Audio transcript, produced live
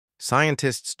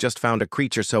Scientists just found a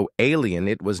creature so alien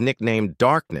it was nicknamed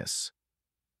Darkness.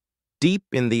 Deep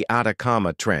in the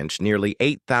Atacama Trench, nearly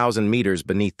 8,000 meters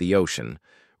beneath the ocean,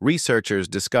 researchers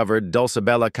discovered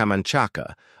Dulcibella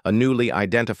camanchaca, a newly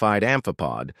identified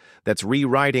amphipod that's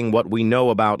rewriting what we know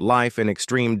about life in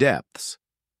extreme depths.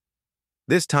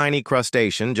 This tiny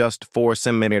crustacean, just 4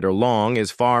 centimeters long, is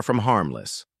far from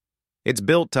harmless. It's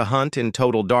built to hunt in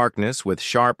total darkness with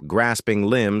sharp, grasping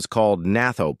limbs called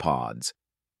gnathopods,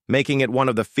 making it one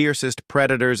of the fiercest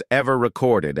predators ever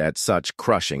recorded at such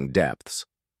crushing depths.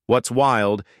 What's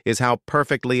wild is how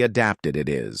perfectly adapted it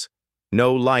is.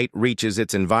 No light reaches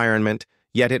its environment,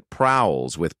 yet it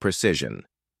prowls with precision.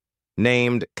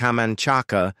 Named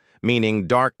Camanchaca, meaning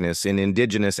darkness in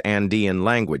indigenous Andean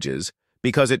languages,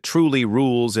 because it truly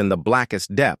rules in the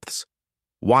blackest depths.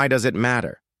 Why does it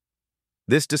matter?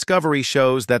 This discovery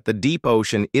shows that the deep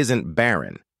ocean isn't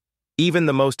barren. Even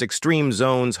the most extreme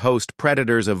zones host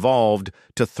predators evolved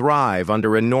to thrive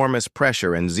under enormous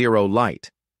pressure and zero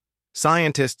light.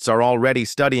 Scientists are already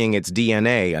studying its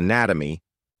DNA, anatomy,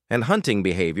 and hunting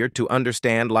behavior to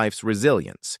understand life's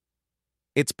resilience.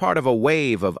 It's part of a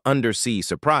wave of undersea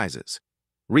surprises.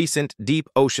 Recent deep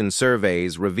ocean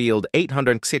surveys revealed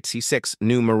 866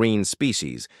 new marine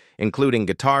species, including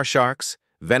guitar sharks,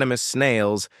 venomous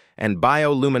snails, and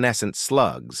bioluminescent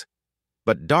slugs.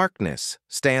 But Darkness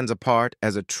stands apart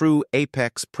as a true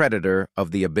apex predator of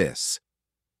the abyss.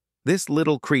 This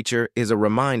little creature is a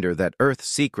reminder that Earth's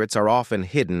secrets are often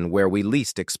hidden where we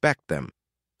least expect them,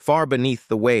 far beneath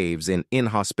the waves in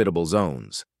inhospitable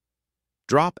zones.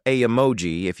 Drop a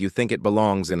emoji if you think it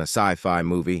belongs in a sci-fi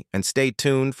movie, and stay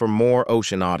tuned for more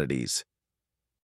ocean oddities.